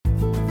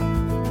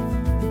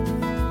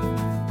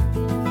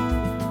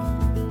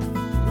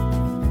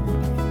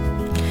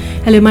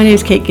Hello, my name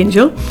is Kate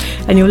Gingell,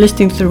 and you're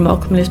listening to the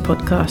Remarkable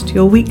podcast,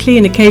 your weekly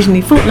and occasionally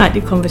fortnightly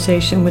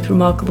conversation with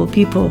remarkable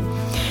people.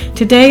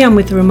 Today I'm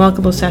with the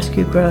remarkable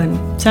Saskia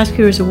Groen.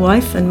 Saskia is a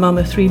wife and mum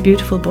of 3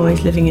 beautiful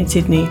boys living in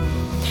Sydney.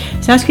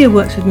 Saskia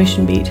works with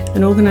Missionbeat,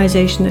 an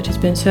organisation that has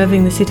been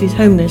serving the city's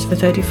homeless for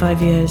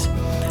 35 years.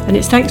 And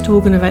it's thanks to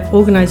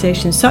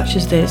organisations such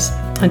as this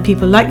and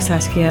people like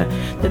Saskia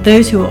that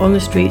those who are on the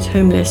streets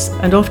homeless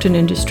and often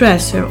in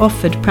distress are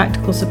offered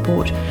practical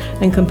support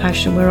and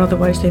compassion where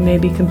otherwise they may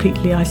be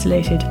completely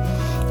isolated.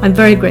 I'm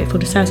very grateful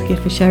to Saskia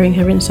for sharing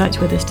her insights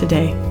with us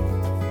today.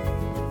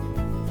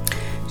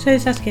 So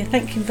Saskia,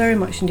 thank you very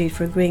much indeed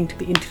for agreeing to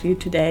be interviewed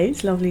today.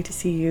 It's lovely to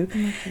see you.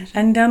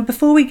 And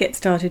before we get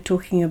started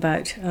talking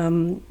about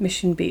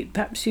Missionbeat,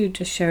 perhaps you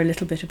just share a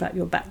little bit about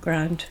your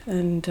background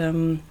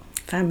and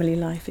family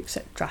life,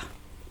 etc.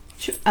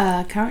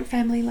 Current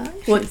family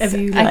life? Whatever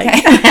you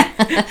like.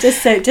 Okay.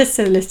 just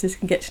so listeners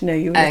can get to know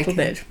you a little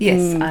bit.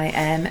 Yes, I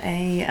am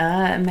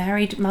a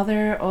married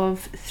mother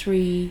of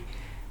 3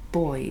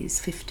 boys,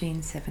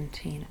 15,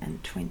 17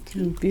 and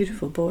 20.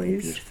 Beautiful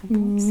boys. Beautiful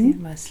boys, yeah,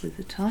 most of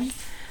the time.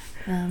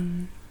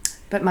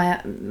 But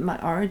my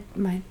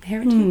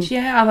heritage,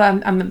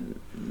 I'm a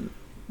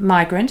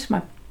migrant.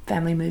 My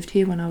family moved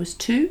here when I was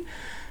 2.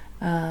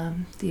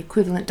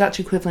 The Dutch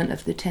equivalent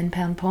of the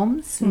 £10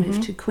 poms.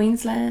 Moved to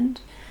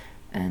Queensland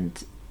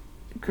and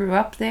grew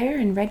up there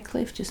in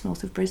Redcliffe, just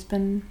north of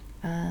Brisbane.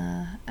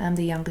 I'm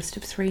the youngest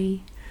of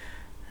 3,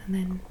 and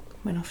then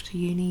went off to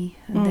uni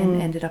and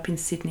then ended up in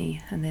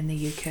Sydney and then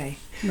the UK.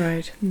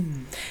 Right.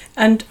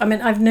 And I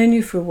mean, I've known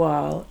you for a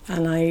while,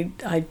 and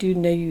I do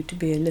know you to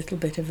be a little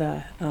bit of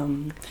a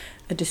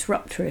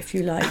disruptor, if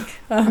you like.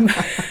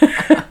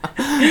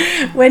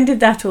 When did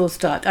that all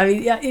start? I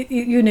mean,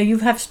 you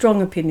have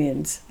strong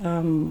opinions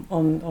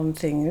on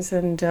things,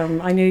 and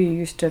I know you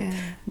used to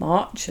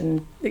march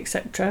and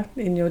etc.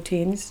 in your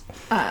teens.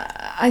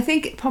 I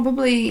think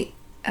probably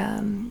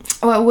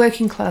a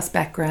working class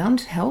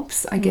background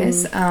helps, I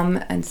guess,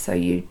 and so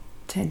you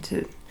tend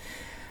to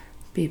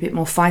be a bit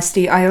more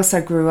feisty. I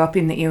also grew up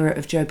in the era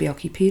of Joh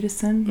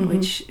Bjelke-Petersen,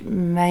 which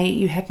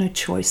you had no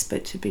choice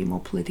but to be more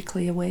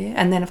politically aware.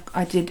 And then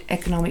I did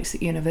economics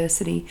at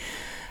university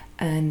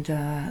and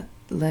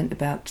learned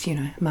about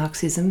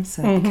Marxism,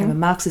 so I became a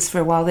Marxist for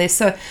a while there.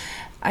 So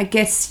I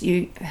guess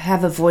you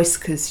have a voice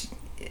because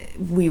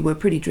we were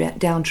pretty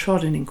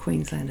downtrodden in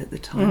Queensland at the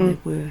time.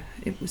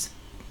 It was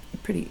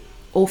pretty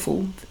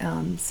awful.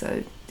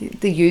 So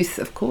the youth,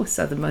 of course,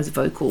 are the most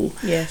vocal.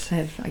 Yes,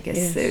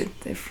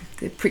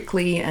 they're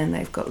prickly and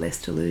they've got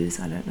less to lose.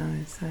 I don't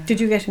know. So did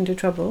you get into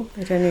trouble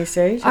at any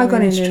stage? I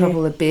got into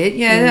trouble a bit.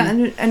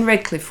 And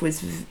Redcliffe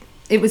was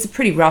a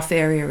pretty rough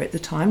area at the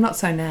time. Not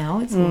so now.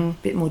 It's a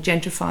bit more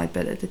gentrified,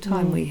 but at the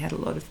time we had a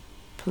lot of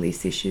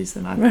police issues,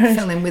 and I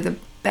fell in with a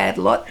bad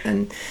lot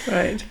and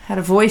had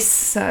a voice.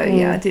 So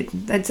I did.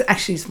 That's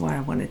actually why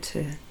I wanted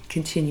to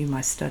continue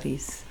my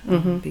studies,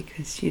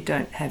 because you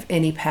don't have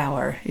any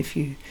power if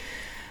you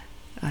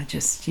are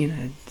just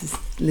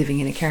living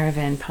in a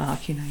caravan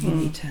park. You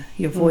need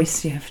your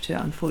voice. You have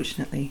to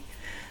unfortunately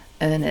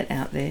earn it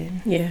out there.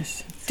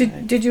 Yes. So.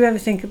 Did you ever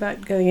think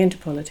about going into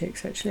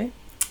politics? Actually,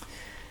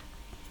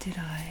 did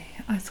I?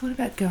 I thought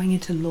about going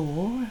into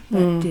law,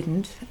 but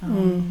didn't.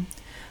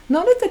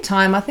 Not at the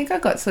time. I think I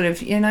got sort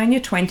of in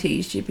your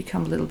 20s you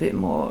become a little bit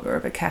more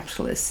of a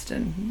capitalist,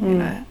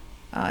 and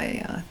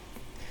I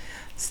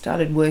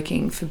started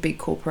working for big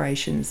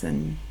corporations,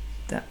 and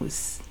that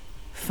was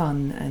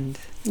fun and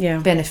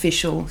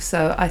beneficial.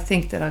 So I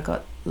think that I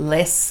got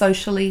less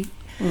social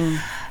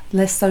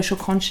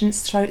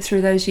conscience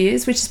through those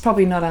years, which is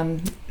probably not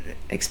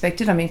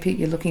unexpected. I mean,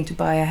 you're looking to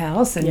buy a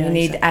house and you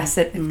need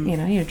asset,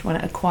 you want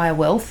to acquire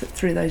wealth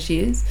through those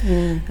years.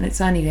 And it's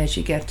only as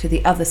you get to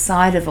the other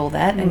side of all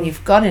that and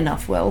you've got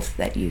enough wealth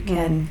that you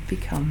can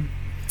become...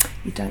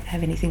 You don't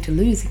have anything to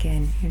lose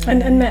again,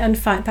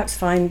 and perhaps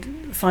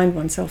find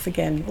oneself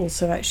again.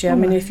 Also, actually, I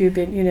mean, if you've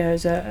been,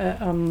 as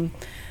an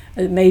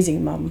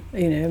amazing mum,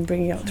 and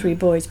bringing up 3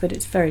 boys, but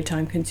it's very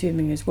time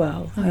consuming as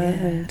well,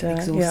 and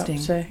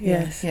exhausting.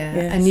 Yes.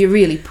 And you're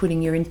really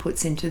putting your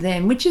inputs into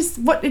them, which is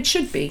what it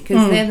should be,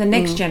 because they're the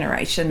next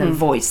generation of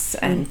voice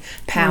and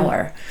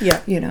power,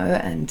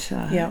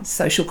 and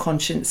social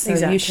conscience.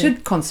 So you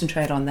should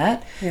concentrate on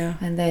that,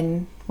 and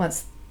then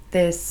once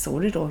they're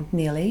sorted or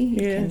nearly, you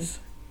can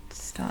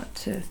start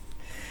to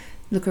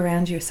look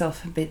around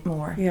yourself a bit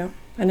more.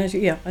 And as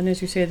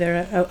you say,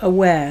 they're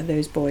aware,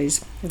 those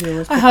boys.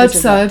 I hope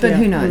so, but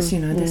who knows?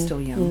 They're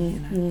still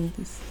young.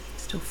 They're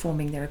still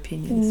forming their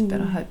opinions.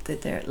 But I hope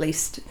that they're at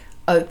least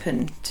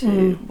open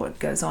to what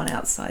goes on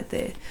outside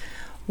their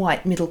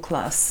white middle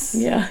class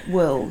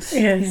world.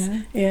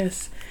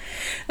 Yes.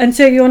 And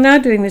so you're now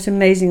doing this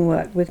amazing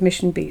work with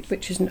Missionbeat,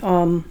 which is an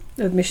arm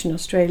of Mission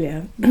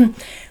Australia.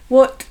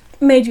 What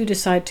made you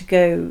decide to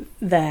go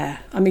there?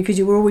 I mean, because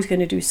you were always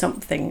going to do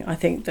something, I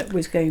think, that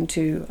was going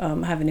to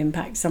have an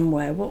impact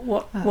somewhere.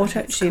 What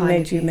actually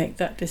made you make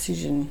that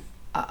decision?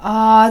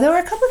 There were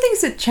a couple of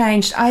things that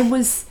changed. I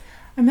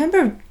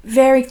remember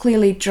very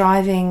clearly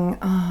driving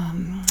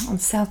on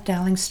South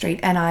Dowling Street,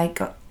 and I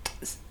got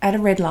at a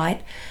red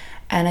light,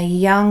 and a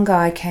young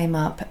guy came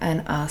up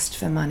and asked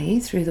for money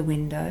through the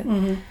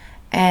window.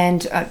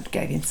 And I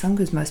gave him some,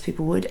 because most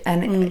people would.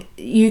 And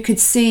you could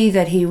see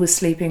that he was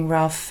sleeping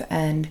rough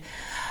and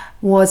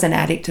was an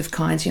addict of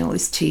kinds. You know,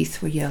 his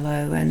teeth were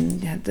yellow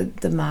and had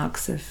the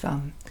marks of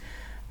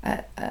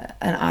an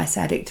ice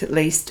addict at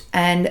least.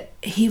 And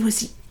he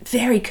was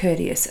very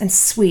courteous and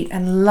sweet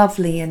and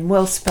lovely and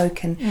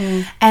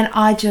well-spoken. And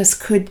I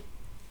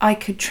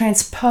could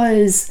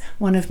transpose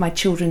one of my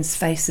children's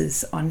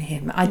faces on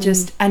him.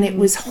 And it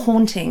was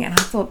haunting. And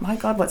I thought, my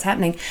God, what's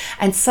happening?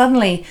 And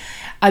suddenly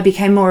I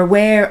became more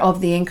aware of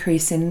the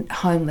increase in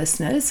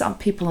homelessness, on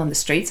people on the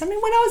streets. I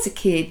mean, when I was a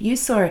kid, you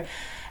saw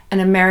an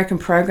American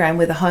program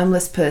with a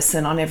homeless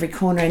person on every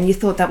corner, and you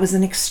thought that was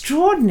an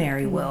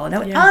extraordinary world.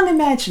 It was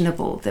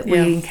unimaginable that we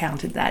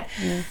encountered that.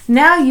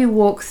 Now you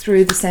walk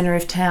through the centre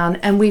of town,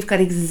 and we've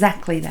got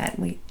exactly that.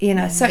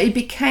 So it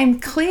became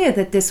clear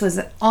that this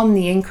was on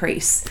the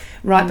increase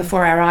right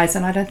before our eyes,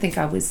 and I don't think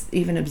I was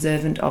even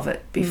observant of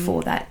it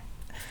before that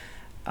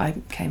I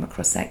came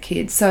across that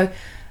kid. So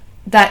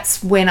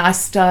that's when I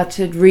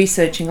started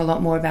researching a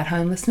lot more about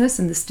homelessness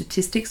and the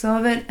statistics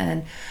of it,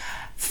 and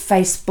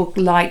Facebook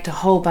liked a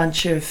whole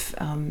bunch of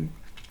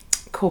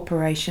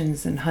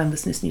corporations, and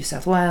Homelessness New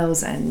South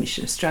Wales and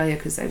Mission Australia,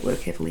 because they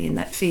work heavily in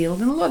that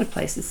field, and a lot of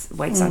places,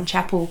 Wakeside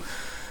Chapel,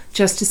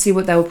 just to see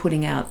what they were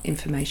putting out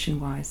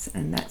information-wise,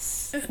 and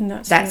that's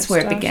where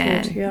it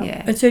began.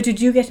 Yeah. And so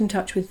did you get in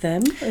touch with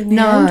them in the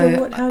No. end,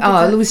 or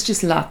what, it was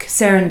just luck,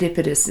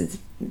 serendipitous.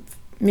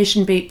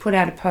 Missionbeat put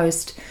out a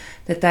post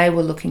that they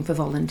were looking for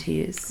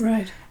volunteers.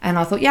 Right. And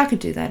I thought, I could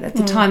do that. At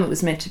the time, it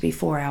was meant to be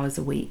 4 hours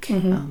a week.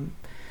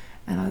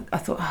 And I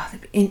thought,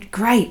 it'd be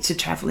great to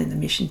travel in the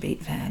Missionbeat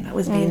van. That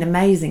would be an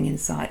amazing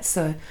insight.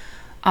 So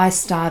I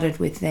started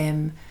with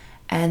them,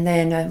 and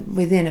then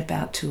within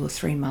about 2 or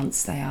 3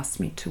 months, they asked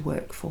me to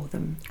work for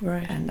them.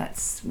 Right. And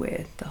that's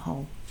where the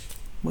whole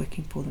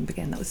working for them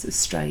began. That was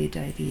Australia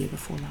Day the year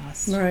before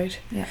last. Right.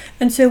 Yeah.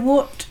 And so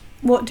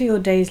what do your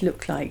days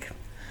look like?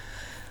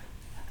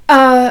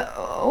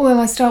 Well,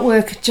 I start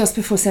work just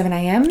before 7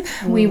 a.m.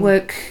 We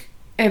work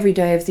every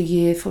day of the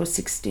year for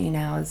 16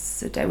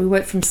 hours a day. We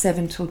work from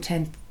 7 till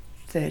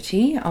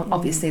 10:30.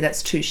 Obviously,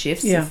 that's 2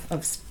 shifts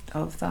of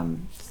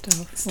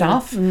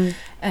staff.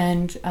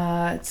 And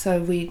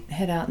so we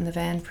head out in the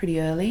van pretty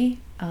early,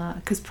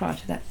 because prior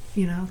to that,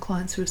 our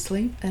clients are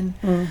asleep.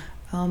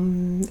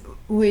 And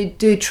we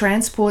do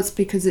transports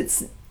because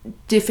it's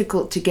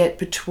difficult to get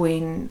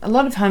between. A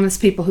lot of homeless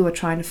people who are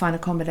trying to find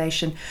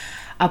accommodation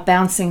are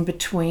bouncing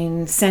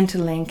between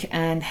Centrelink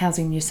and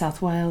Housing New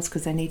South Wales,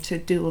 because they need to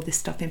do all this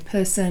stuff in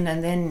person,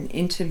 and then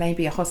into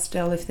maybe a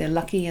hostel if they're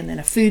lucky, and then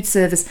a food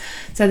service.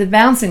 So they're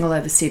bouncing all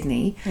over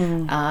Sydney,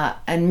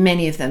 and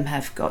many of them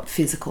have got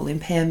physical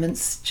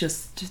impairments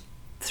just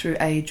through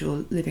age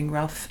or living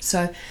rough.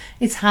 So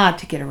it's hard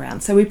to get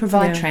around. So we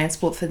provide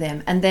transport for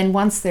them, and then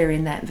once they're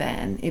in that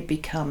van, it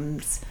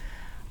becomes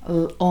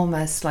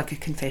almost like a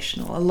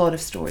confessional. A lot of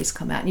stories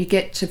come out, and you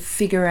get to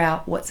figure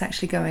out what's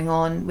actually going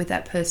on with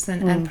that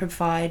person and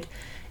provide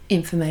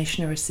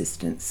information or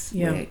assistance.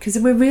 Because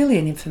we're really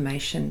an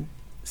information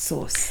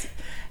source.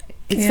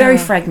 It's very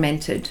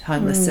fragmented,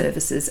 homeless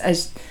services,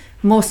 as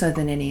more so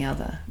than any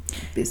other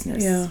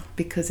business,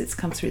 because it's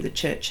come through the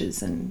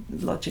churches, and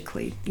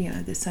logically,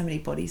 there's so many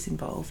bodies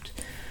involved.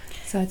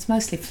 So it's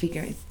mostly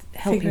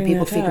helping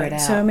people figure it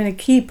out. So, a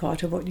key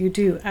part of what you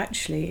do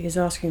actually is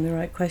asking the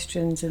right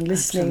questions and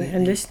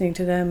listening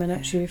to them, and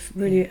actually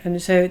really,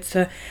 and so it's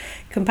the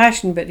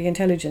compassion but the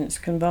intelligence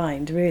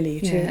combined,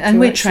 really. And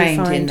we're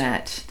trained in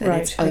that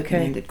it's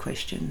open-ended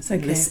questions,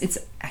 and it's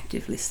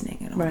active listening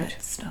and all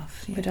that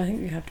stuff. But I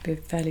think you have to be a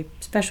fairly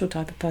special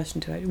type of person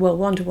to,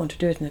 one, to want to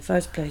do it in the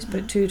first place,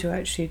 but two, to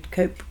actually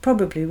cope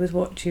probably with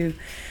what you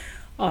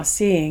are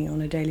seeing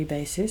on a daily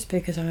basis,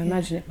 because I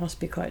imagine it must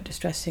be quite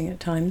distressing at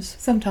times.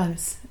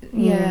 Sometimes,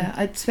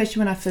 especially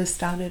when I first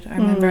started. I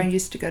remember I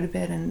used to go to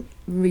bed and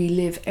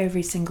relive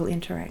every single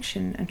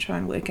interaction and try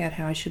and work out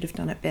how I should have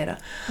done it better.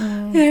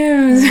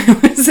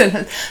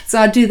 So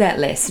I do that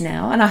less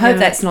now, and I hope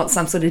that's not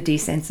some sort of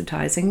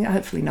desensitizing.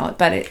 Hopefully not,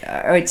 but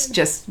it's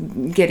just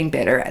getting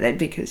better at it,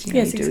 because you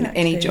do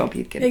any job,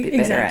 you'd get a bit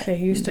better at.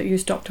 Exactly. You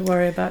stop to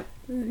worry about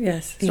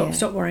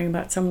stop worrying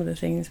about some of the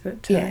things,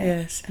 but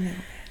yes. Yeah.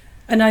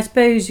 And I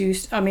suppose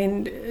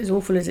as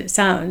awful as it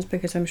sounds,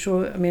 because I'm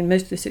sure,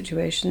 most of the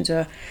situations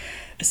are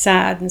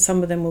sad, and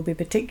some of them will be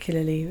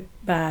particularly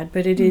bad,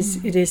 but it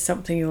is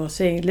something you're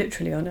seeing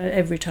literally on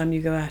every time you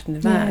go out in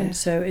the van. Yeah.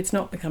 So it's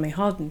not becoming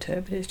hardened to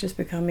it, but it's just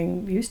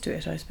becoming used to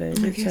it, I suppose.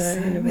 But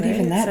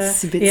even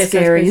that's a bit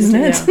scary,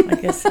 isn't it?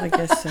 Yeah, I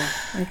guess so.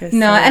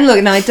 And look,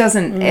 it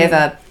doesn't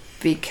ever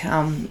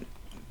become.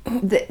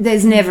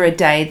 There's never a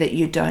day that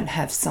you don't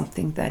have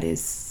something that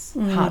is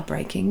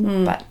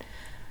heartbreaking, but.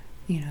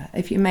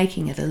 If you're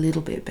making it a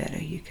little bit better,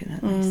 you can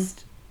at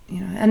least,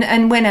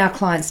 and when our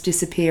clients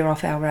disappear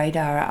off our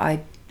radar,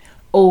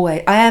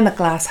 am a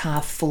glass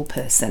half full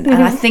person,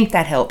 and I think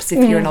that helps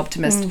if you're an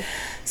optimist.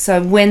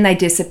 So when they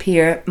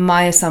disappear,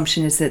 my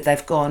assumption is that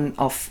they've gone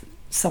off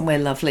somewhere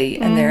lovely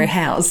and they're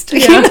housed.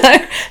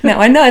 Now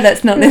I know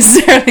that's not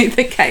necessarily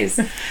the case.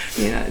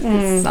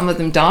 Some of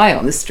them die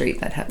on the street.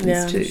 That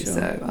happens too. Sure.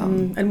 So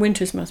and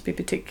winters must be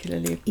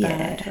particularly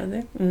bad, are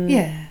they?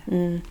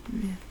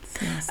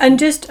 Nice. And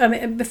just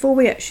before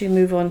we actually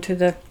move on to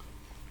the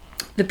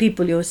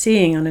people you're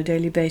seeing on a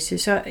daily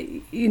basis,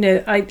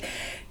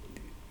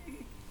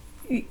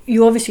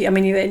 you obviously,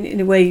 you in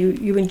a way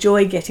you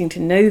enjoy getting to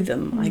know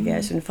them, I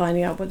guess, and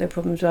finding out what their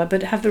problems are.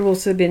 But have there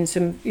also been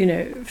some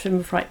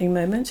frightening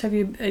moments? Have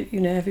you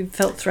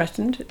felt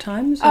threatened at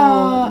times?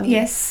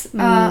 Yes,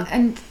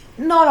 and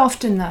not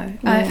often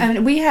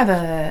though. We have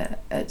a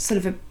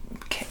sort of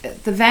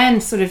the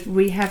van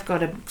we have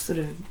got a sort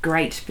of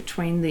grate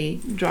between the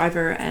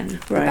driver and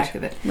the back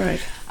of it.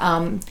 Right.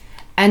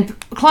 And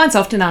clients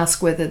often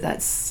ask whether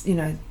that's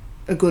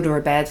a good or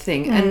a bad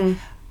thing, and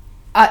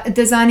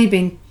there's only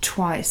been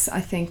twice,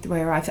 I think,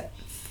 where I've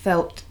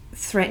felt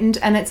threatened,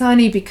 and it's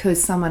only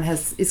because someone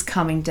is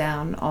coming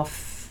down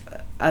off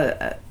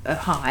a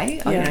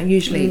high,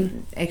 usually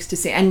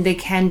ecstasy, and there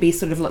can be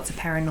sort of lots of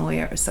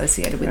paranoia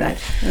associated with that.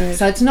 Right.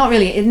 So it's not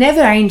really, it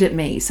never aimed at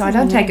me, so I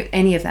don't take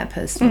any of that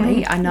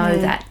personally. I know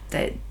that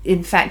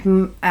in fact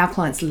our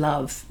clients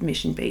love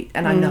Missionbeat,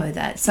 and I know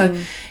that. So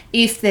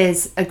if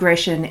there's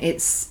aggression,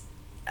 it's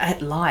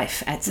at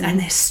life, and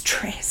they're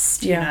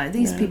stressed.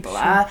 These people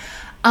are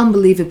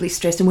unbelievably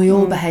stressed, and we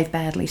all behave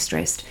badly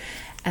stressed,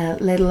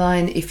 let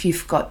alone if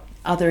you've got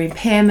other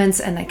impairments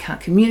and they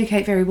can't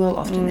communicate very well.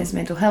 Often there's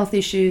mental health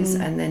issues,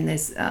 and then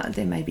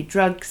there may be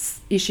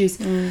drugs issues.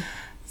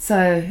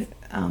 So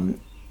and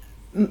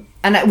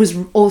it was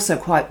also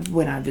quite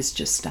when I was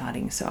just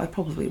starting, so I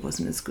probably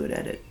wasn't as good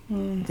at it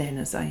then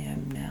as I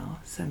am now,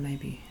 so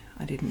maybe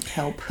I didn't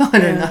help. I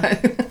don't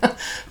know.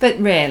 But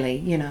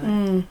rarely,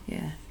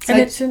 So, and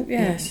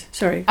it's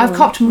sorry. I've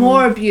copped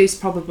more abuse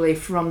probably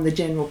from the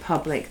general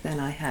public than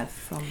I have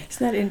from Isn't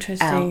that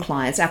interesting? Our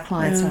clients. Our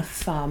clients are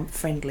far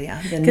friendlier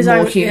than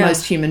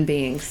most human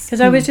beings.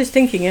 Because I was just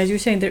thinking, as you were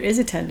saying, there is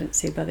a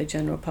tendency by the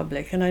general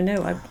public, and I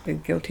know I've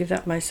been guilty of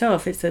that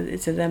myself. It's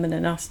a them and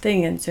an us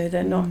thing, and so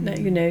they're not,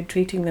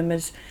 treating them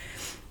as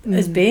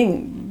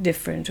being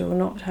different or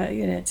not.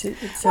 It's and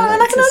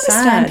I can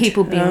understand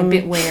people being a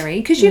bit wary,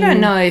 because you don't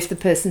know if the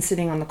person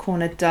sitting on the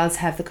corner does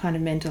have the kind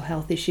of mental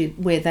health issue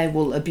where they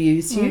will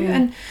abuse you,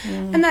 and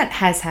that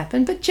has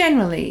happened, but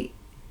generally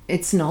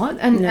it's not,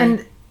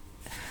 and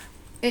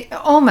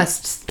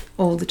almost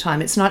all the time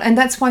it's not, and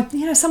that's why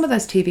some of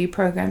those TV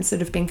programs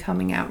that have been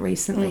coming out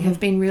recently have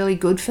been really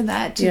good for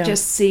that, to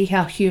just see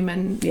how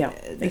human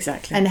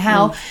exactly and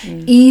how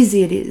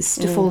easy it is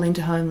to fall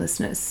into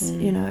homelessness.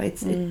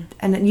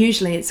 And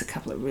usually it's a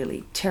couple of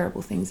really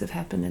terrible things have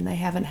happened and they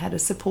haven't had a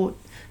support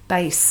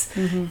base.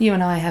 You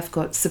and I have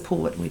got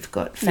support, we've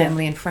got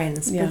family and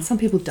friends, but some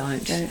people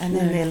don't, and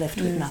then they're left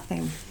with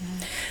nothing.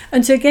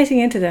 And so getting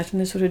into that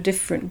and the sort of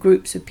different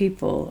groups of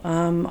people,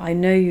 I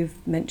know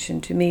you've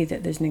mentioned to me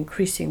that there's an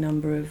increasing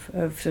number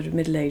of sort of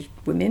middle-aged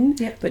women,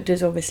 but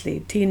there's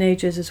obviously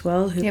teenagers as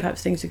well who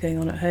perhaps things are going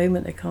on at home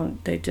and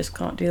they just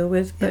can't deal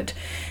with. But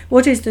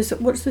what's the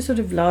sort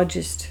of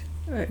largest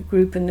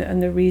group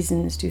and the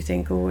reasons, do you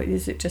think, or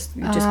is it just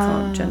you just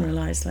can't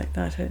generalise like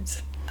that?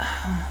 It's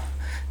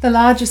the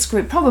largest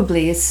group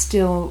probably is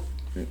still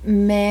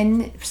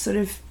men, sort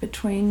of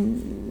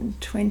between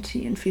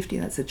 20 and 50.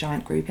 That's a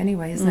giant group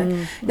anyway, isn't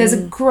it? There's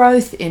a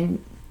growth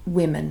in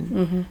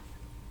women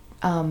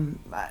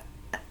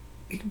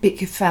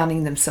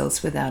finding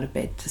themselves without a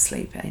bed to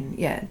sleep in.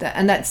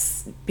 And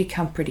that's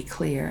become pretty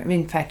clear.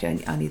 In fact,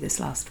 only this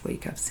last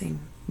week I've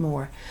seen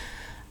more,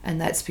 and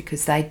that's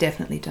because they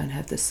definitely don't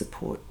have the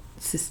support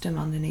system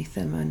underneath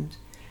them, and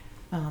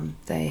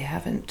they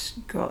haven't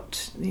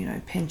got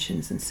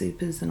pensions and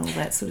supers and all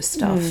that sort of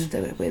stuff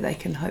where they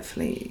can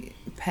hopefully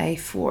pay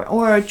for,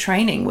 or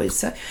training with.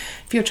 So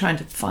if you're trying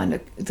to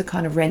find the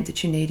kind of rent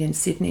that you need in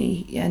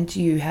Sydney and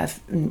you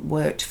haven't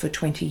worked for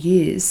 20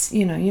 years,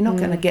 you're not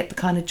going to get the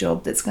kind of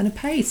job that's going to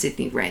pay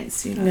Sydney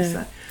rents.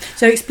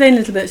 So explain a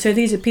little bit. So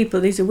these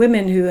are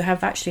women who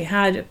have actually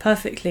had a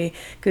perfectly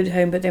good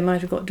home, but they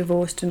might have got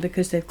divorced, and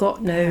because they've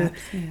got no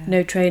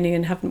training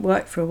and haven't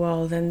worked for a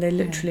while, then they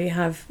literally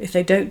have, if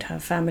they don't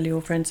have family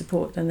or friend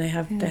support, then they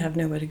have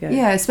nowhere to go.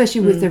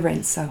 Especially with the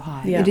rent so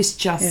high. It is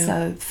just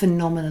so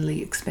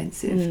phenomenally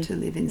expensive to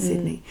live in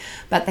Sydney,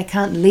 but they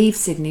can't leave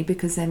Sydney,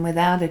 because then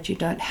without it you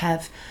don't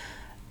have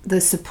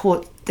the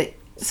support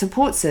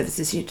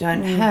services. You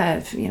don't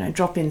have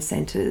drop-in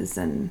centres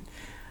and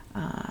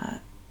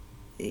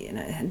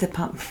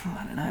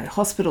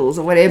hospitals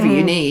or whatever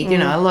you need.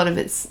 A lot of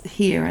it's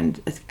here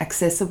and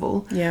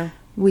accessible.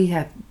 We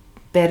have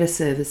better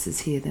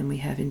services here than we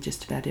have in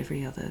just about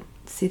every other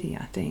city,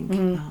 I think.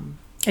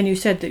 And you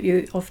said that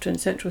you often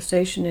Central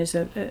Station is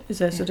a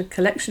sort of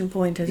collection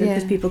point,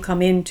 because people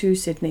come into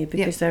Sydney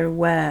because they're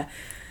aware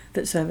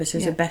that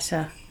services are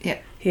better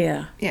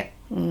here.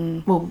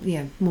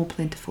 more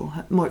plentiful,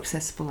 more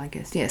accessible, I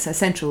guess. Yeah, so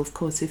central, of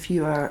course, if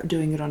you are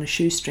doing it on a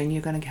shoestring,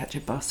 you're going to catch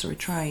a bus or a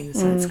train,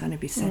 so it's going to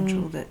be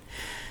central.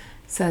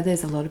 So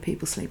there's a lot of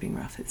people sleeping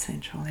rough at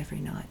Central every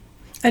night.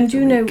 And do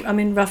you know, I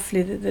mean,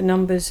 roughly the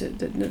numbers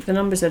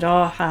that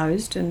are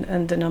housed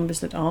and the numbers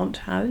that aren't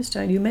housed?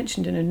 You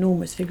mentioned an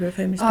enormous figure of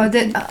homeless people.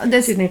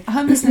 There's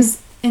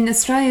homelessness in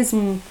Australia is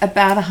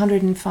about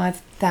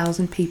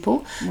 105,000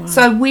 people. Wow.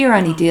 So we're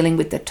only dealing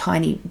with the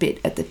tiny bit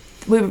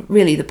we're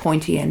really the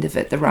pointy end of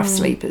it, the rough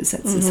sleepers.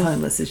 That's as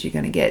homeless as you're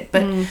going to get.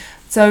 But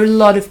so a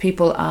lot of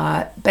people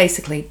are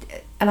basically,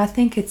 and I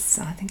think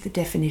the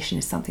definition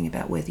is something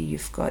about whether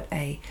you've got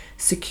a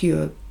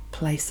secure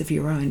place of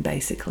your own,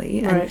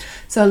 basically. Right. And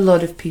so a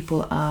lot of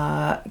people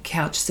are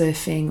couch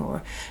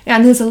surfing,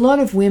 and there's a lot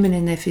of women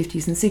in their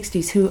 50s and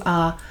 60s who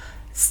are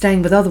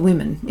staying with other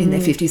women in their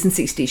 50s and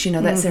 60s. You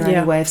know, that's their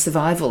only way of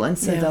survival, and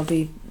so they'll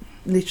be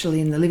literally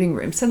in the living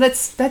room. So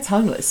that's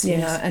homeless, you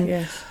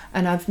know.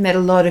 And I've met a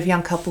lot of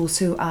young couples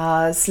who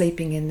are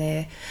sleeping in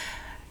their,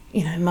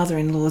 you know,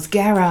 mother-in-law's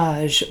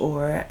garage,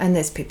 and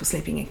there's people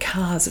sleeping in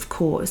cars, of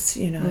course,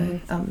 you know.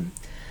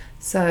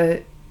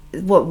 So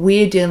what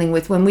we're dealing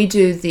with when we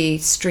do the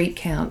street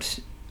count,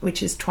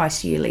 which is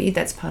twice yearly,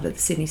 that's part of the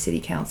Sydney City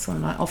Council,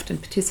 and I often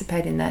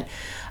participate in that.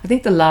 I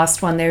think the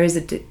last one, there is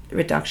a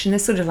reduction.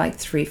 There's sort of like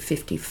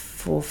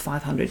 354,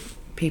 500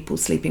 people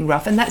sleeping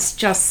rough, and that's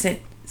just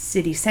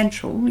City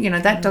Central. You know,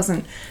 that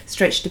doesn't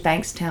stretch to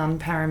Bankstown,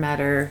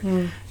 Parramatta.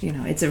 You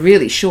know, it's a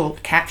really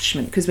short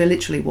catchment because we're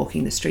literally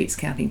walking the streets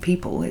counting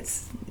people.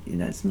 It's, you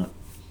know, it's not...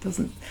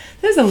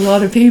 there's a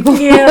lot of people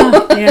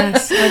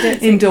yes, I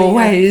don't in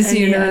doorways,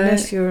 you know,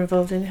 unless you're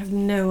involved in it. I have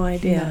no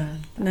idea.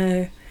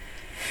 No.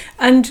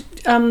 And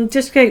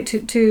just go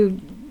to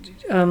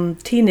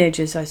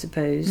teenagers, I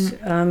suppose.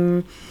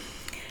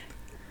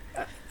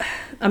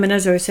 I mean,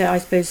 as I say, I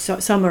suppose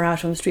some are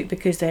out on the street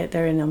because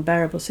they're in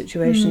unbearable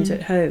situations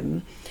at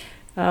home.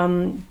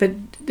 But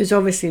there's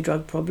obviously a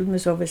drug problem.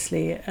 There's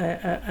obviously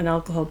an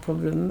alcohol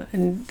problem,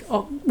 and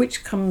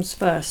which comes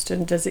first?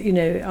 And does it, you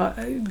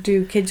know,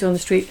 do kids on the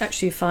street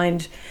actually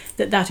find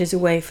that is a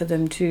way for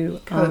them to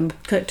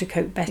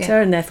cope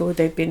better, and therefore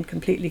they've been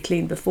completely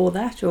clean before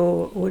that,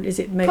 or is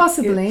it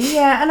possibly?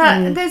 Yeah,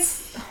 and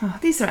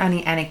these are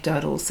only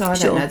anecdotal, so I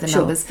don't know the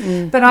numbers.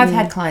 But I've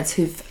had clients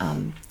who've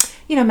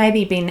you know,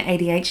 maybe been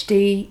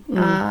ADHD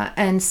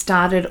and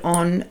started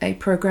on a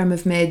program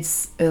of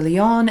meds early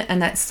on,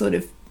 and that sort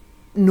of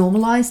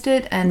normalised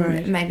it,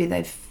 and maybe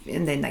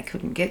and then they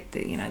couldn't get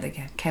the, you know,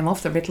 they came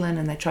off the Ritalin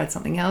and they tried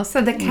something else.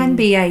 So there can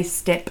be a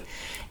step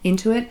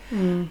into it.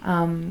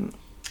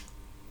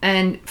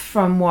 And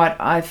from what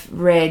I've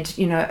read,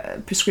 you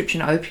know,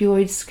 prescription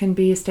opioids can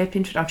be a step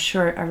into it. I'm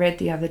sure I read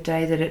the other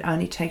day that it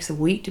only takes a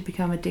week to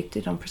become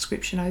addicted on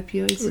prescription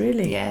opioids.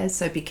 Really? Yeah,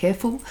 so be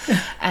careful.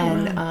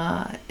 And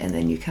and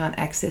then you can't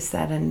access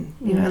that. And,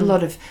 you know, a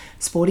lot of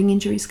sporting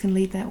injuries can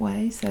lead that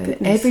way. So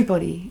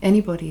anybody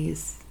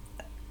is,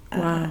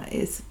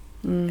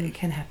 it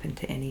can happen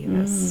to any of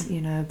us,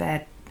 you know,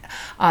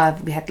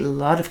 we had a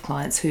lot of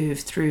clients who,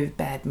 through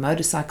bad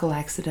motorcycle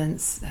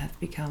accidents, have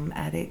become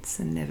addicts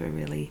and never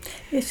really...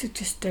 Yes, you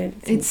just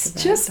don't think it's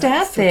just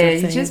out there.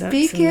 You just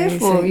be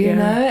careful, amazing. You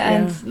know.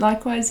 And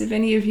likewise, if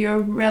any of your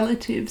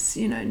relatives,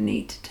 you know,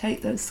 need to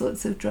take those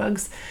sorts of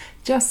drugs,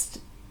 just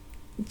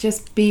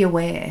be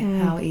aware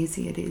how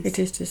easy it is. It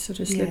is to sort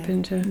of slip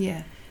into...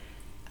 Yeah.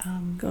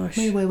 Gosh.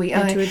 Where were we?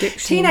 Into addiction.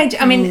 Teenage...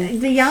 I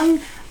mean, the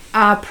young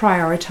are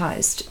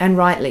prioritised, and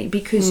rightly,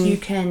 because you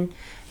can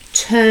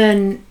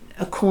turn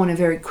a corner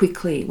very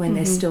quickly when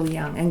they're still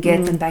young and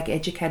get them back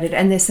educated.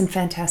 And there's some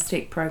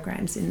fantastic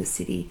programs in the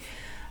city,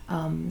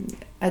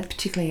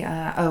 particularly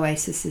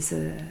Oasis is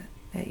a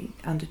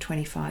under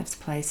 25s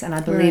place, and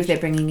I believe they're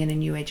bringing in a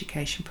new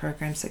education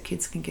program so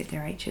kids can get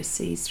their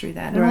HSCs through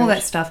that and all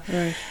that stuff.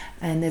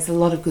 And there's a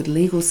lot of good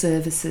legal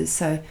services,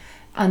 so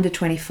under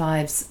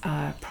 25s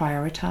are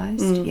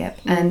prioritised.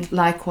 And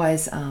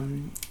likewise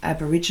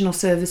Aboriginal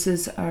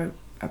services are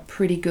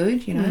pretty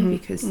good, you know,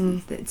 because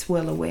it's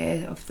well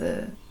aware of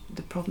the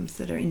problems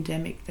that are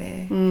endemic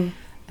there.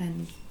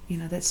 And, you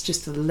know, that's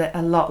just a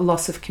lot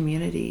loss of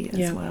community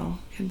as well,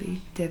 can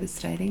be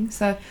devastating.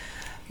 So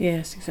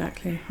yes,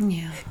 exactly.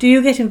 Yeah. Do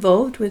you get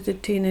involved with the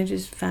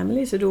teenagers'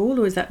 families at all,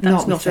 or is that's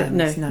not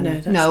families,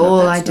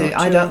 no?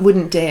 I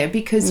wouldn't dare,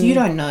 because you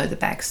don't know the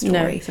backstory.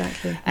 No,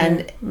 exactly.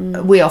 And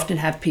we often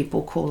have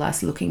people call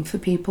us looking for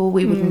people.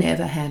 We would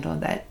never hand on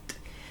that.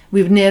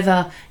 We would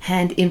never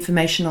hand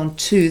information on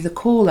to the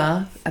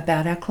caller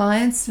about our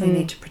clients. We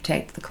need to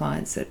protect the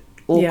clients at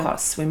all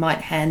costs. We might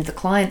hand the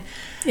client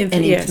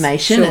any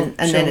information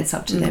and then it's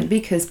up to them,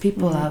 because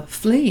people are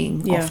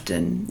fleeing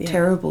often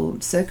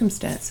terrible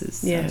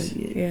circumstances.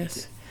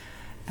 Yes.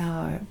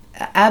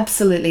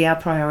 Absolutely our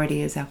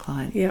priority is our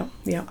client. Or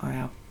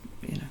our,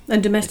 you know.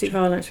 And domestic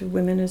violence with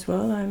women as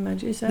well, I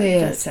imagine. Is that,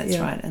 yes, that's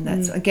right. And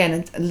that's,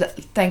 again,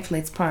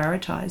 thankfully it's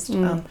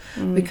prioritised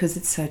because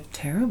it's so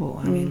terrible.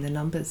 I mean, the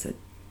numbers are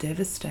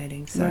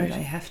devastating, so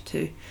they have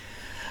to...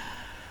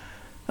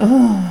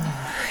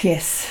 Oh,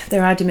 yes,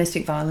 there are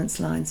domestic violence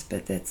lines,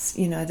 but that's,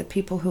 the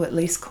people who at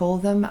least call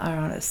them are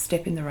on a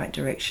step in the right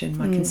direction.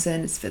 My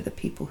concern is for the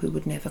people who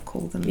would never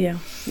call them. Yeah.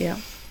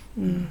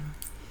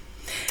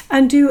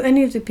 And do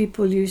any of the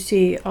people you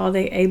see, are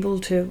they able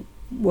to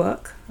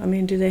work? I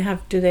mean, do they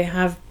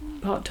have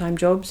part-time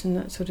jobs and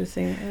that sort of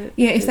thing?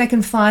 Yeah, if they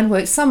can find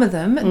work. Some of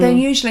them, they're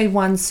usually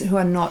ones who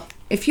are not.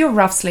 If you're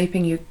rough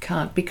sleeping, you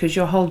can't, because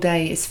your whole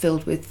day is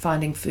filled with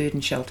finding food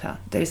and shelter.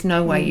 There's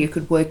no way you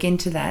could work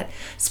into that,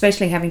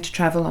 especially having to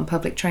travel on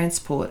public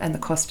transport and the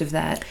cost of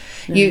that.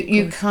 No,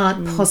 you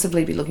can't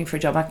possibly be looking for a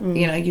job.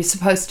 You're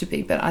supposed to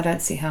be, but I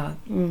don't see how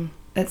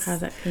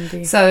that can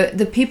be. So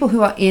the people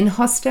who are in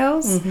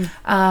hostels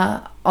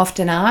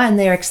often are, and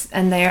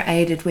they're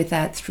aided with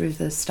that through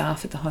the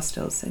staff at the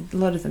hostels. A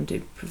lot of them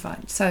do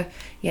provide. So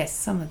yes,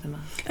 some of them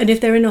are. And if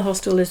they're in a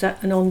hostel, is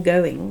that an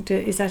ongoing?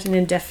 Is that an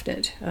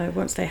indefinite?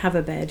 Once they have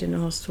a bed in a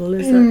hostel,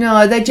 is that?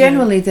 No, they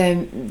generally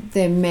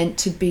they're meant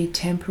to be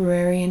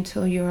temporary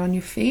until you're on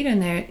your feet,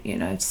 and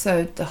they're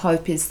So the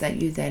hope is that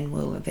you then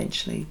will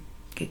eventually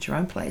get your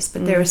own place,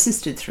 but they're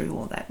assisted through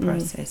all that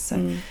process.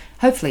 So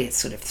hopefully it's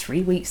sort of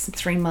 3 weeks,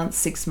 3 months,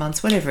 6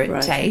 months, whatever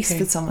it takes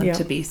for someone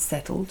to be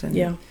settled.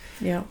 And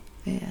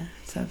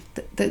so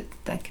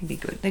that can be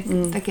good. They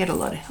get a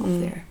lot of help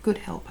there. Good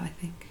help, I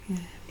think. Yeah.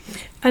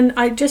 And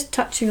I just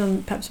touching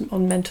on perhaps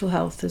on mental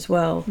health as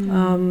well.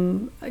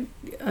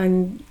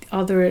 And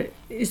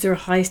is there a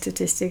high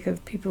statistic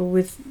of people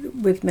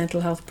with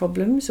mental health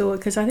problems? Or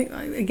because I think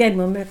again,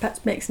 one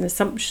perhaps makes an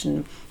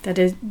assumption that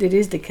it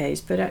is the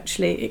case, but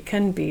actually it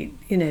can be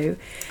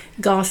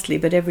ghastly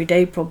but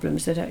everyday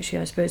problems that actually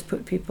I suppose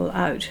put people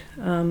out.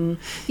 I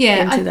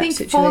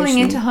think falling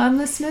into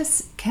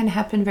homelessness can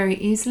happen very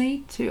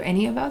easily to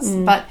any of us,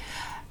 but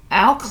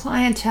our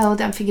clientele,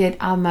 don't forget,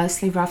 are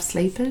mostly rough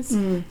sleepers.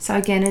 So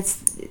again,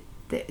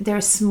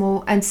 they're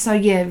small, and so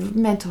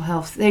mental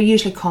health. They're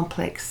usually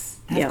complex,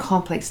 have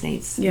complex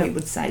needs. We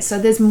would say so.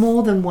 There's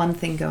more than one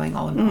thing going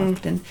on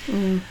often,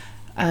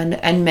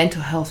 and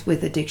mental health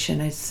with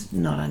addiction is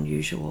not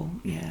unusual.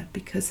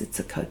 Because it's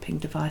a coping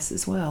device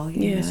as well.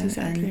 Yes,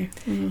 exactly.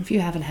 And if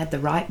you haven't had the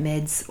right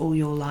meds all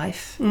your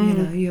life,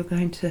 you're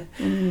going to.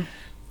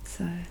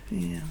 So,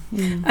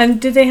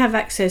 And do they have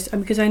access?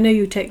 Because I know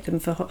you take them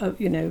for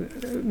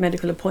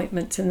medical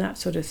appointments and that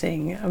sort of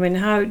thing. I mean,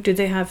 how do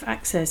they have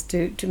access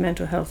to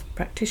mental health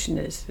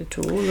practitioners at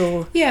all?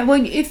 Or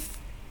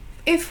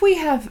if we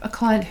have a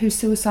client who's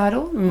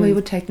suicidal, we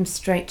would take them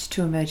straight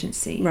to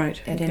emergency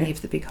at any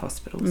of the big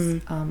hospitals,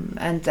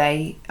 and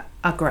they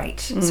are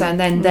great. So and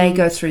then they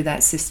go through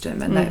that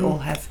system, and they all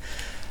have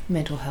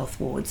mental health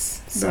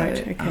wards. So,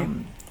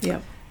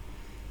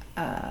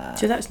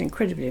 so that's an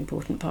incredibly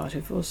important part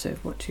of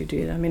what you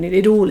do. I mean,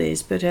 it all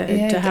is, but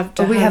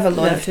we have a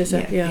lot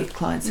of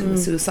clients who are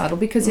suicidal,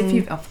 because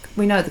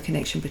we know the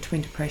connection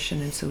between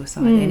depression and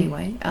suicide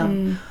anyway.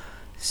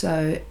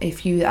 So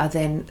if you are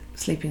then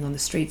sleeping on the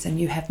streets and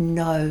you have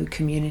no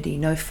community,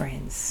 no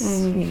friends,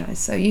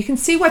 so you can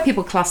see why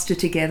people cluster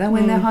together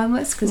when they're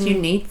homeless, because you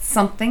need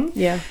something.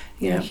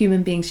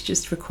 Human beings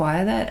just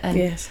require that.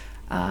 And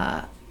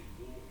what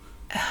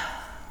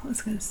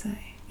was I going to say?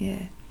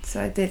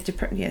 So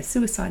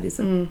suicide is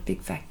a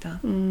big factor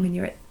when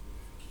you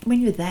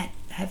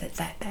have it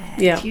that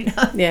bad.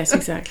 Yes,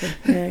 exactly.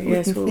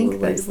 Life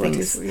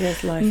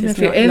if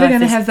you're ever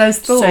going to have those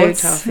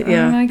thoughts, so tough.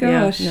 Oh my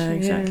gosh.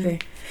 Exactly.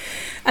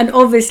 And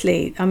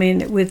obviously, I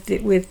mean, with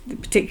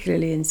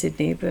particularly in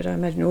Sydney, but I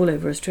imagine all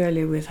over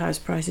Australia, with house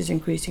prices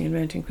increasing and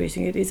rent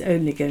increasing, it is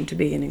only going to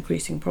be an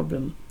increasing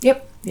problem.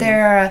 Yep.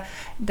 There are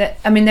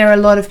a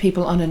lot of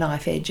people on a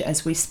knife edge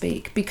as we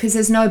speak, because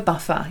there's no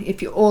buffer.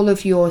 If all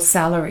of your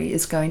salary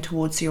is going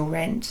towards your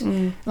rent,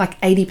 like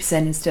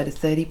 80% instead of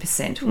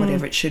 30%,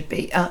 whatever it should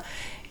be,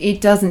 it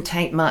doesn't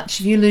take much.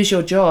 If you lose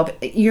your job,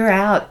 you're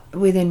out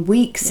within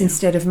weeks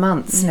instead of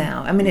months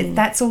now. I mean,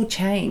 that's all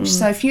changed.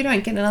 So if you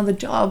don't get another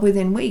job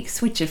within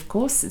weeks, which of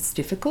course it's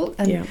difficult,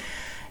 and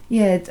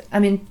I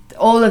mean,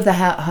 all of the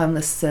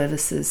homeless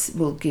services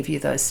will give you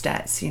those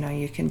stats.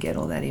 You can get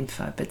all that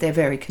info, but they're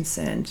very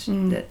concerned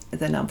that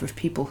the number of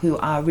people who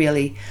are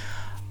really,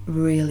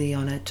 really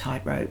on a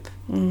tightrope,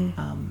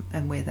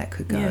 and where that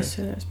could go. Yeah,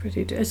 so that's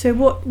pretty. So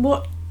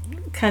what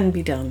can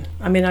be done?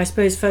 I mean, I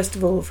suppose first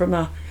of all from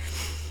a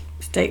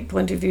state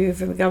point of view,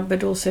 from a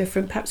government, but also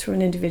perhaps from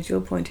an individual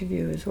point of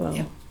view as well.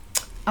 Yeah.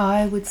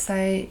 I would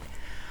say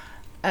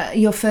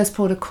your first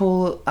port of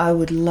call, I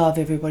would love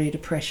everybody to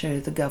pressure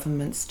the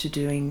governments to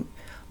doing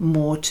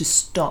more to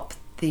stop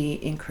the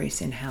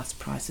increase in house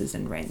prices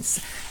and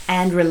rents,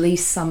 and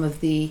release some of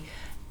the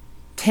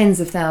tens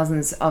of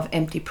thousands of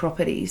empty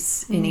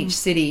properties in each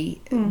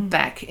city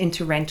back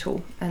into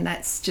rental, and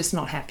that's just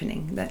not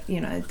happening. That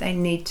they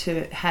need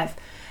to have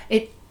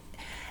it.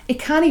 It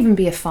can't even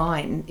be a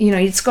fine.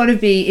 It's got to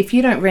be, if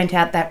you don't rent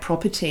out that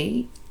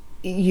property,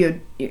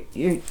 it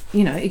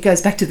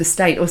goes back to the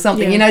state or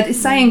something. It's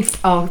saying,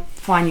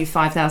 fine you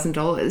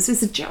 $5,000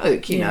 is a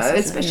joke.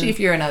 Especially if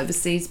you're an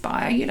overseas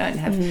buyer, you don't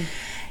have.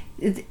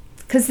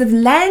 because the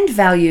land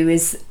value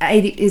is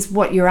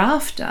what you're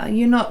after.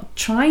 You're not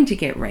trying to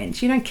get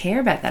rent. You don't care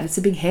about that. It's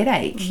a big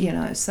headache, you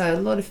know. So a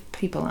lot of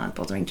people aren't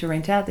bothering to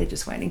rent out. They're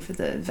just waiting for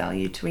the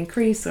value to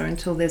increase, or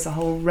until there's a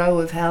whole row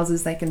of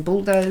houses they can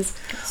bulldoze,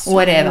 or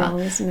whatever. Wrong,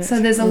 isn't it? So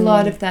there's a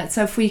lot of that.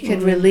 So if we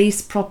could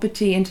release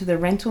property into the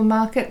rental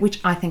market, which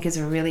I think is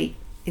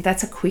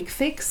that's a quick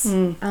fix.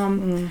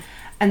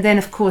 And then,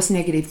 of course,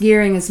 negative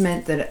gearing has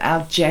meant that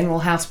our general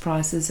house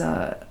prices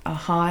are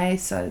high,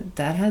 so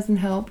that hasn't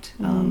helped.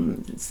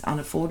 It's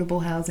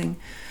unaffordable housing,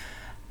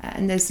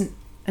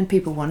 and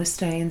people want to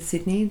stay in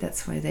Sydney.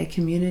 That's where their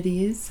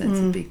community is. That's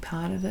a big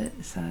part of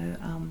it. So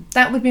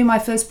that would be my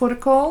first port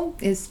of call,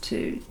 is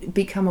to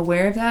become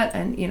aware of that.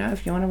 And, you know,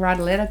 if you want to write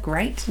a letter,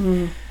 great.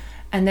 And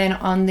then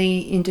on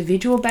the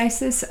individual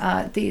basis,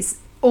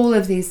 all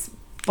of these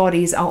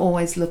bodies are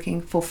always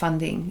looking for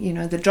funding. You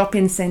know, the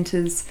drop-in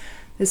centres.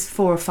 There's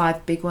 4 or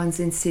 5 big ones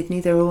in Sydney.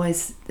 A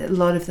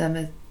lot of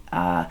them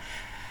are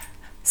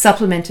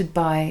supplemented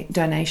by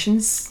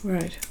donations.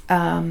 Right.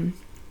 And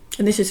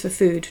this is for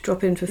food,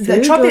 drop-in for food?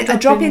 A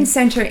drop-in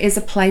centre is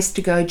a place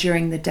to go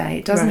during the day.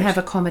 It doesn't have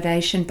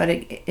accommodation, but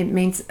it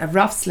means a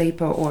rough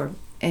sleeper or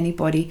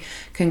anybody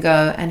can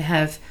go and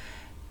have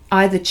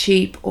either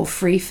cheap or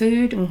free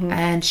food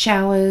and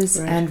showers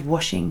and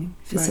washing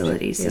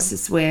facilities. This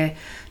is where...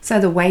 So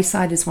the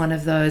Wayside is one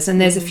of those, and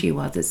there's a few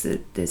others.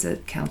 There's a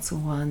council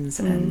ones,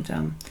 and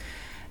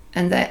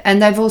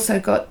they've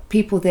also got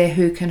people there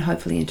who can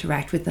hopefully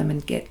interact with them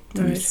and get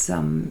them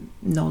some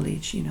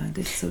knowledge. You know,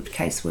 there's sort of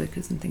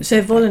caseworkers and things. So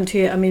like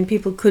volunteer. I mean,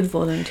 people could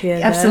volunteer.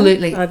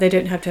 Absolutely. They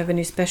don't have to have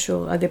any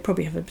special. They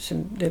probably have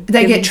some.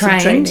 They get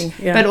trained,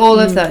 but all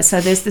of those.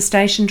 So there's the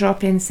Station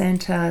Drop-In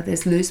Centre.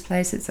 There's Lou's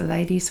Place. It's a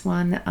ladies'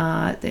 one.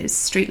 There's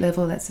Street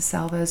Level. That's a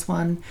Salvos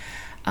one.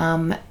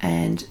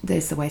 And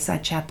there's the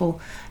Wayside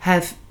Chapel,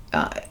 have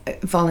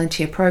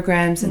volunteer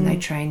programs, and they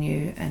train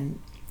you, and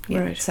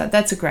so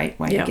that's a great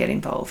way to get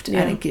involved,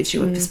 and it gives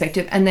you a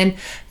perspective. And then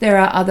there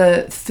are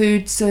other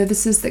food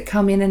services that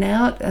come in and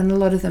out, and a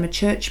lot of them are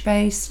church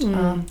based.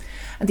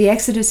 The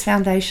Exodus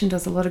Foundation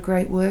does a lot of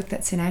great work.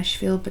 That's in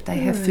Ashfield, but they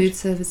have food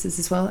services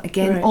as well.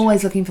 Again,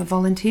 always looking for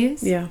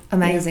volunteers.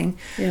 Amazing.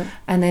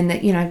 And then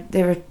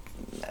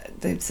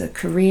there's a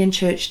Korean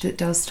church that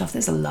does stuff.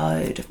 There's a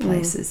load of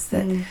places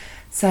that.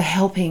 So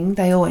helping,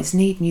 they always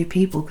need new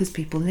people because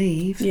people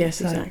leave. Yes,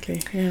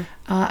 exactly. Yeah.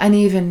 And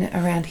even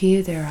around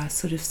here, there are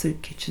sort of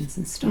soup kitchens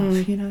and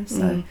stuff, you know.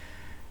 So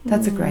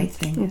that's a great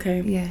thing.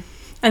 Okay. Yeah.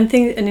 And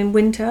in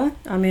winter,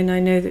 I mean, I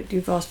know that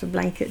you've asked for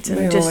blankets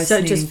and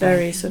just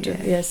very sort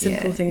of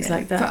simple things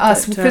like that. For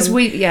us, because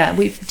we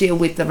deal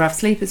with the rough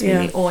sleepers,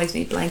 we always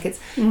need blankets.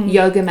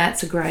 Yoga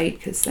mats are great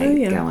because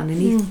they go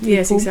underneath.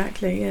 Yes,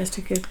 exactly. Yes,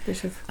 to give a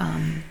bit of.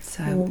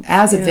 So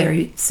ours are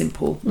very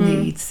simple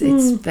needs.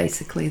 It's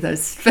basically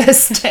those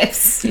first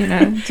steps, you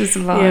know, to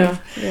survive.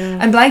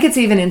 And blankets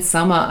even in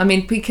summer. I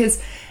mean, because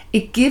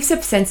it gives a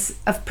sense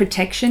of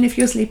protection. If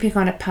you're sleeping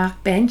on a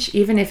park bench,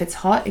 even if it's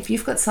hot, if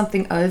you've got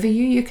something over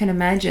you, you can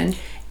imagine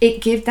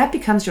that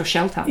becomes your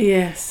shelter.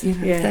 Yes, you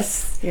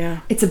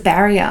know, it's a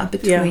barrier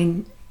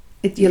between.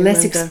 You're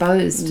less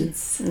exposed.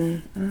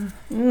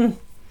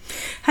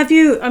 Have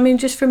you? I mean,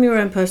 just from your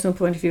own personal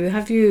point of view,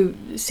 have you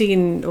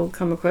seen or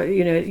come across?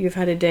 You know, you've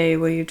had a day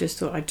where you just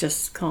thought, I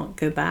just can't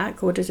go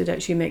back, or does it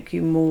actually make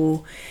you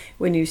more?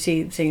 When you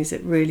see things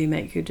that really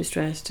make you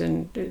distressed,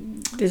 and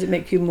does it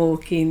make you more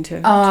keen to?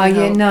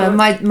 help? No.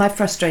 My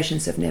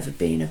frustrations have never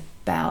been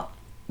about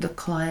the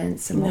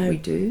clients and what we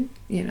do,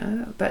 you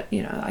know. But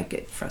you know, I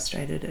get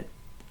frustrated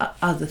at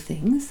other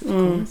things, of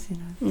course, you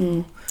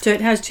know. So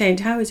it has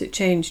changed. How has it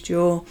changed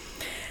your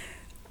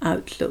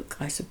outlook,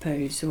 I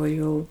suppose, or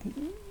your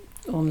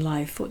on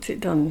life? What's it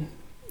done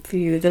for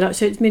you?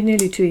 So it's been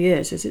nearly 2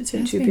 years, is it,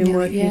 since you've been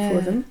working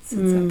for them?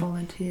 Since I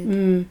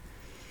volunteered.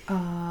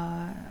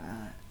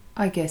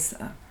 I guess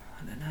I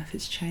don't know if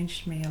it's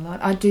changed me a lot.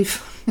 I do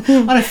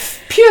on a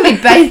purely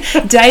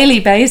daily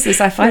basis.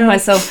 I find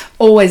myself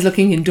always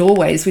looking in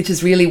doorways, which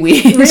is really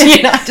weird.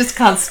 You know, I just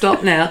can't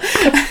stop now.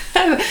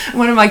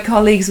 One of my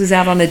colleagues was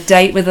out on a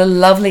date with a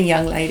lovely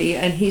young lady,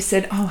 and he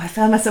said, I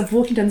found myself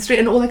walking down the street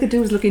and all I could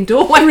do was look in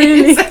doorways.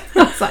 Really? I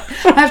was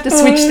like, I have to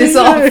switch this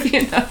off,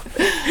 you know.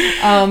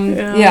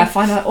 I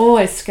find I'm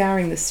always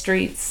scouring the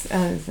streets.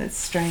 That's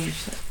strange.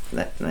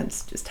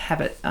 That's just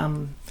habit.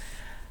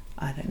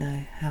 I don't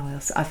know how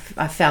else.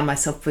 I found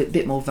myself a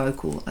bit more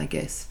vocal, I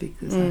guess,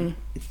 because I'm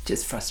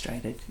just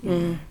frustrated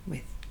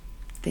with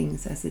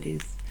things as it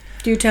is.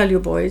 Do you tell your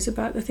boys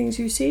about the things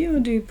you see, or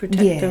do you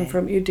protect them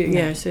from? You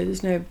do, so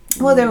there's no.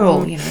 Well, they're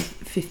all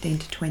 15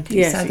 to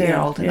 20, so they're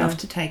old enough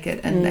to take it,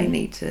 and they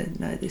need to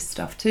know this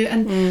stuff too.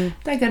 And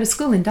they go to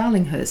school in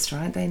Darlinghurst,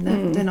 right? They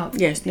know they're not.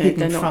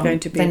 They're not going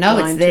to be. They know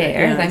it's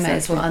there. They may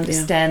as well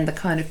understand the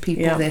kind of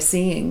people they're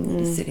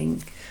seeing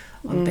sitting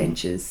on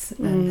benches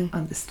and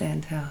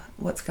understand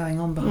what's going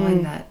on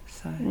behind that.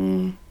 So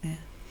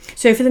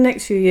So for the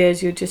next few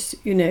years, you'll just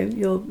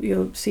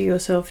you'll see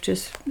yourself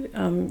just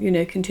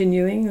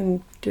continuing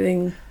and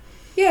doing.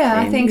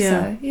 I think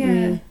so.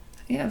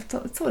 I've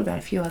thought about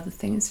a few other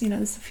things.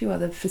 There's a few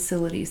other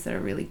facilities that are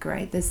really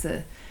great. There's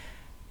the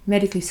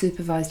medically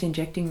supervised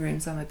injecting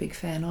rooms I'm a big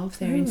fan of.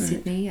 They're in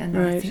Sydney, and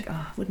I think,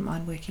 I wouldn't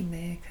mind working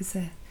there because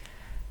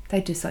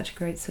they do such a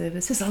great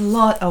service. There's a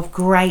lot of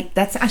great.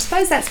 I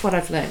suppose that's what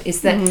I've learned,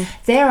 is that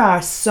there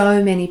are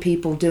so many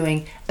people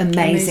doing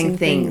amazing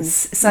things.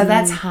 So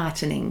that's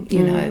heartening.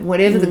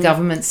 Whatever the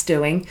government's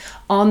doing,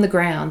 on the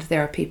ground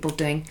there are people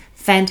doing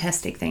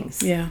fantastic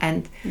things.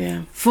 And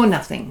for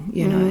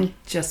nothing,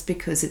 just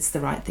because it's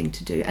the right thing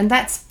to do. And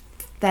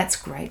that's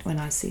great when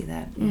I see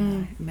that.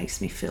 It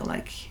makes me feel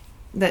like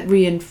that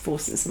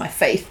reinforces my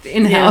faith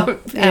in our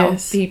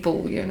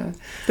people,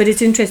 But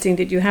it's interesting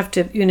that you have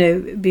to,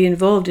 be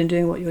involved in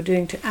doing what you're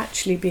doing to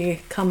actually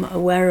become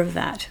aware of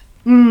that.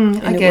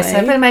 I guess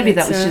so, but maybe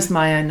that was just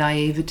my own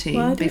naivety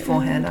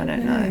beforehand. I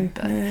don't know,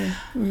 but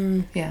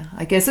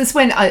I guess it's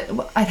when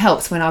it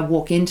helps when I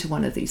walk into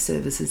one of these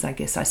services. I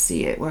guess I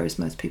see it, whereas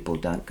most people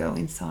don't go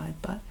inside.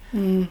 But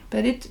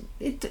it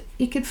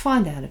you could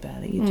find out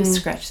about it. You just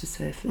scratch the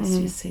surface.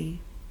 You see.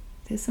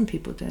 There's some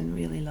people doing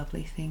really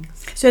lovely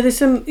things. So there's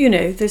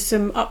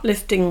some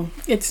uplifting.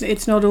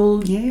 It's not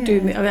all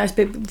doom. I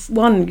suppose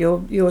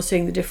you're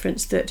seeing the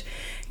difference that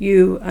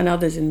you and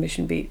others in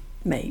Missionbeat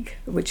make,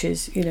 which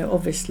is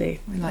obviously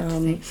we like to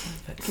think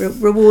so,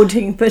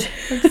 rewarding. But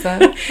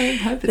I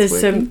hope it's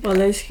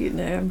working.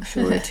 I'm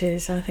sure it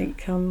is. I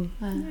think and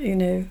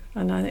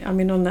I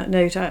mean on that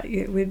note,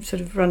 we've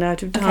sort of run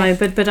out of time.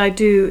 Okay. But I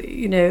do.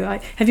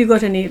 Have you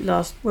got any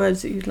last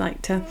words that you'd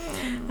like to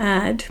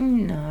add?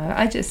 No,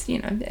 I just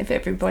if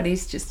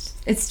everybody's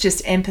it's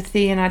just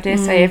empathy, and I dare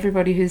say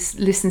everybody who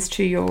listens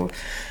to your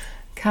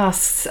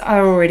casts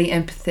are already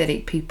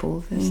empathetic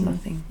people. There's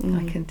nothing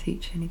I can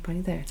teach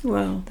anybody there.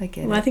 Well, they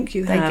get it. I think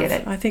you have. They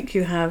get it. I think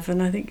you have,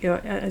 and I think you're,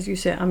 as you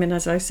say. I mean,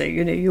 as I say,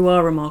 you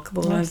are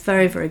remarkable, and I'm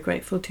very, very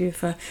grateful to you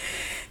for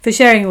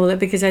sharing all that,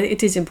 because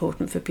it is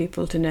important for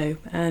people to know.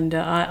 And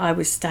I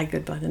was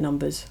staggered by the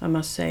numbers, I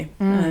must say.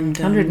 And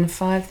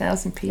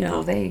 105,000 people.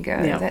 Yeah, there you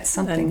go. Yeah. That's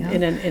something.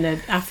 In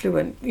an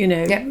affluent,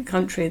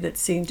 country that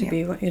seemed to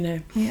be,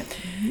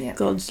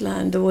 God's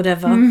land or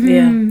whatever.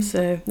 Yeah.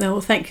 So no,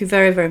 well, thank you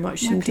very, very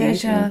much indeed.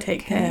 Pleasure. And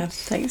take care.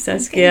 Thanks,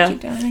 Saskia.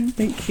 Thank you, darling.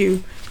 Thank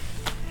you.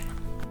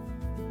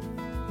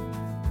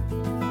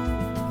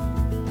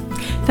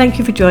 Thank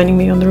you for joining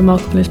me on the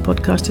Remarkableness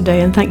podcast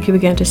today, and thank you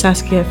again to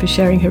Saskia for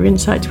sharing her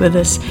insights with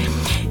us.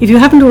 If you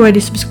haven't already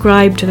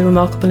subscribed to the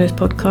Remarkableness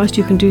podcast,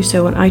 you can do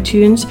so on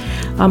iTunes,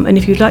 and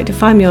if you'd like to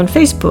find me on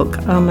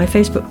Facebook, my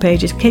Facebook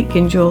page is Kate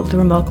Gingell, The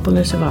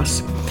Remarkableness of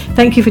Us.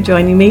 Thank you for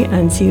joining me,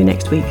 and see you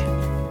next week.